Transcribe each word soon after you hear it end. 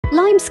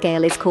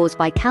Limescale is caused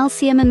by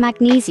calcium and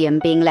magnesium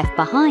being left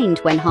behind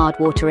when hard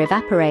water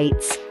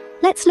evaporates.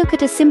 Let's look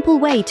at a simple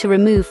way to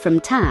remove from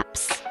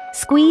taps.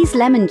 Squeeze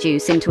lemon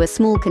juice into a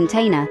small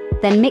container,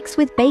 then mix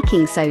with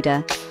baking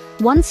soda.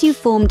 Once you've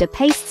formed a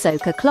paste,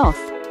 soak a cloth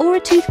or a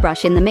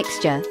toothbrush in the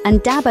mixture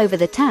and dab over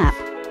the tap,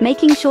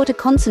 making sure to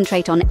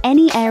concentrate on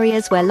any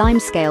areas where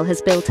limescale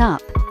has built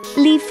up.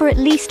 Leave for at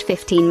least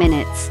 15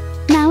 minutes.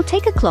 Now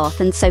take a cloth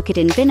and soak it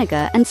in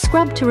vinegar and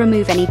scrub to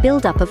remove any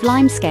buildup of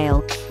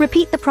limescale.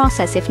 Repeat the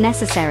process if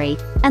necessary,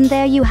 and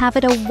there you have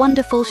it, a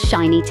wonderful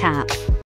shiny tap.